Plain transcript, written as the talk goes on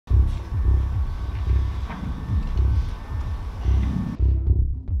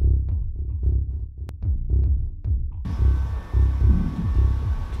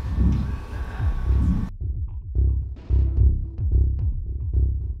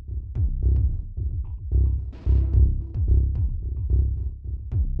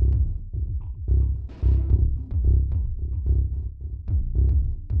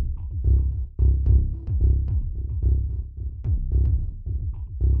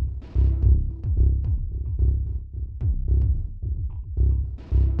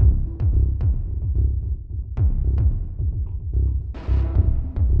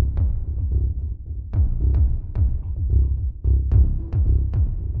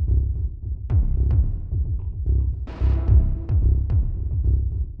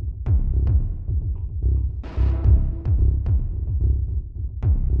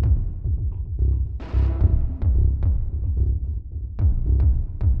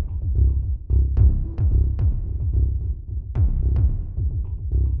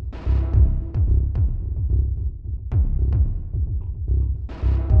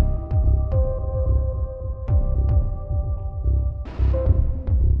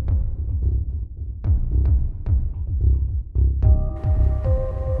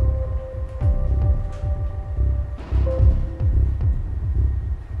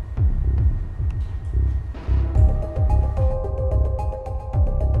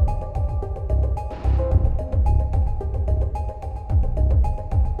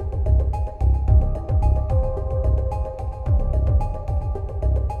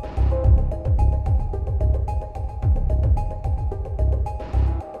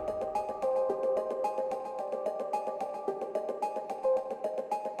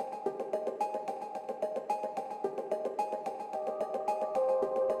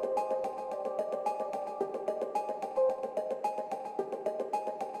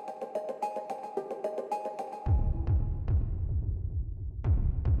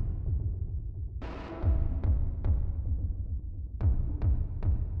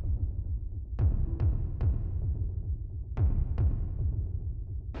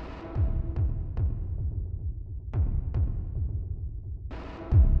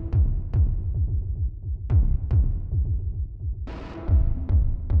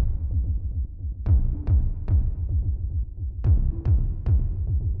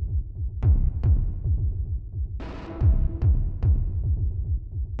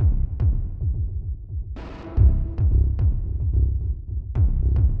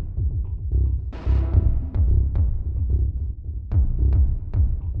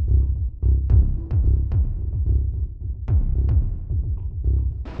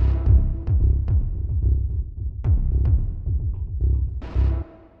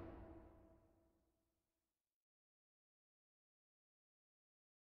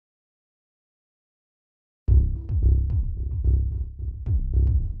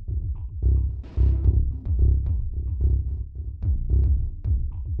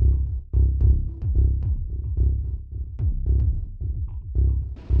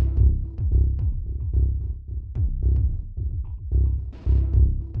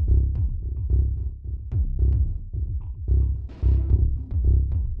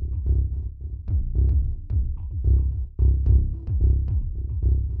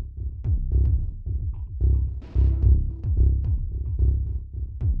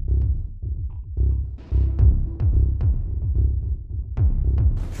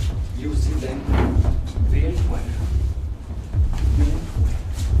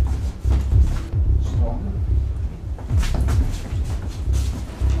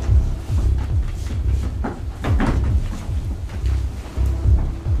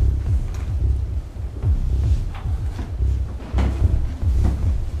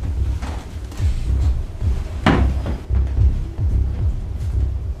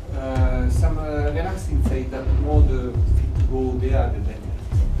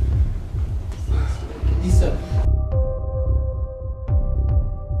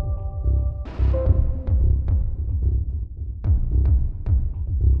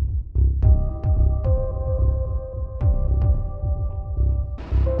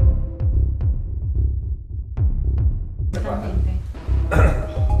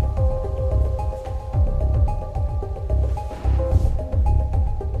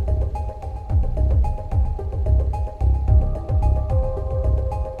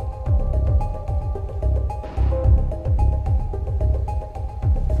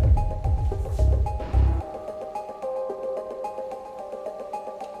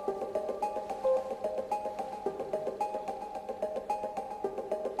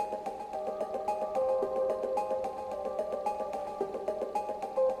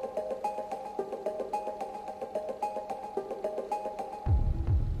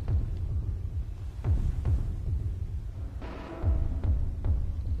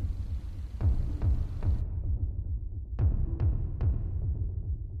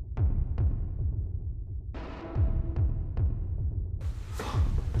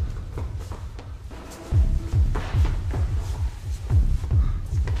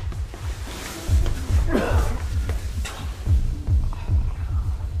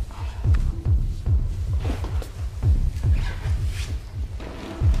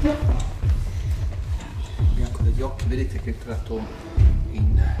vedete che tratto è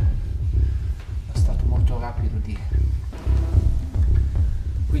stato molto rapido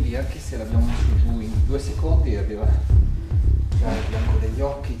quindi anche se l'abbiamo messo giù in 2 secondi aveva già il bianco degli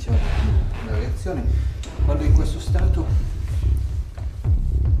occhi, c'era una reazione. Quando in questo stato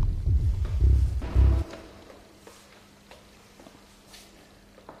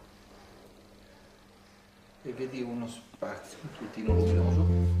e vedi uno spazio un pochettino luminoso,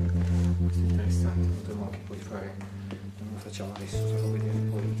 questo è interessante, potremmo anche poi fare, non lo facciamo adesso, solo vedere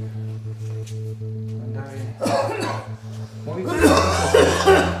poi andare muovi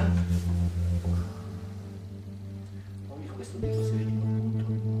questo dito se vedi quel punto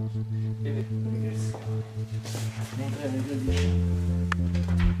luminoso e vedi regressione mentre nel gradino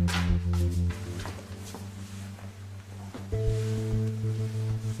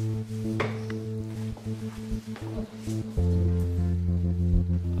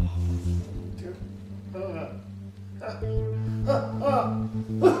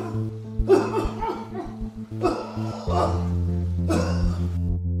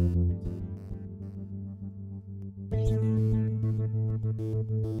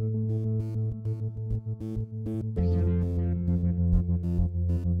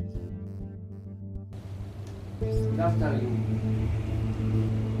after you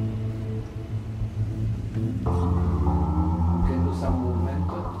can do some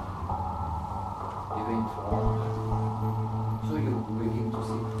movement even forward so you begin to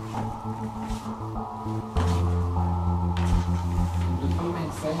see the human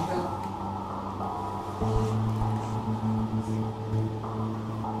center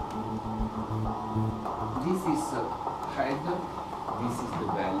this is head, this is the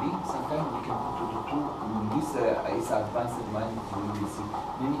belly. Sometimes we can put the two. This is advanced mind fluidity.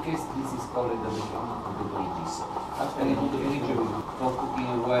 In any case, this is called the mechanic of the bridges. After you do the bridge, for putting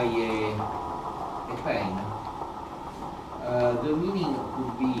away a pain. The meaning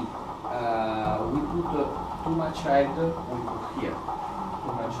could be we put too much head, we put here,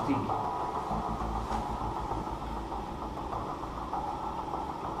 too much thing.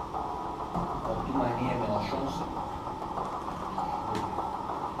 Or too many emotions.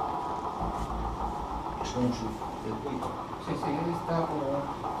 Sono giù del guido. Sì, sta come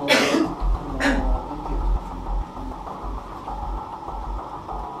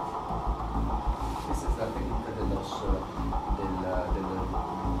questa è la tecnica dell'osso del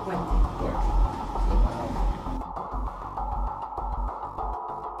quantiche.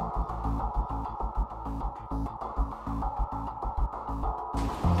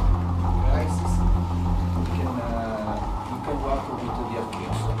 Crisis, you can work with the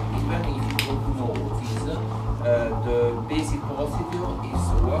accused. Even if you don't know this, the basic procedure is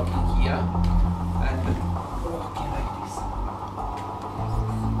working here and working like this.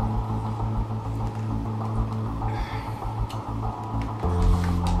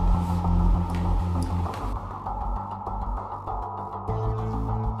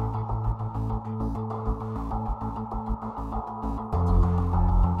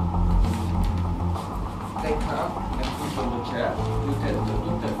 Take her and put on the chair. You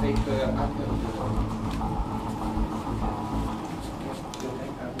don't take her under the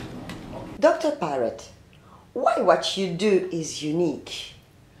Dr. Paret, why what you do is unique?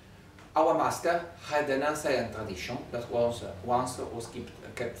 Our master had an ancient tradition that was once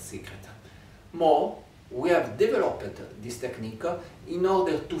kept secret. More, we have developed this technique in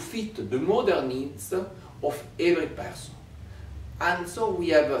order to fit the modern needs of every person. And so we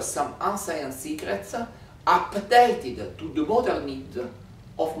have some ancient secrets updated to the modern needs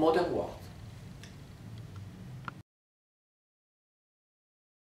of modern world.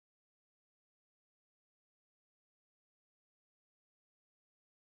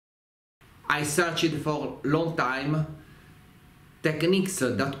 I searched for a long time techniques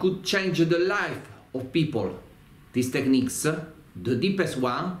that could change the life of people. These techniques, the deepest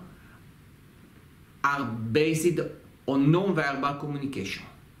one, are based on non-verbal communication.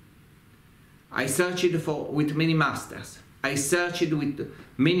 I searched with many masters. I searched with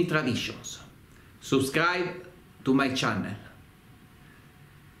many traditions. Subscribe to my channel.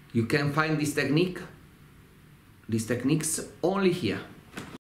 You can find these techniques only here.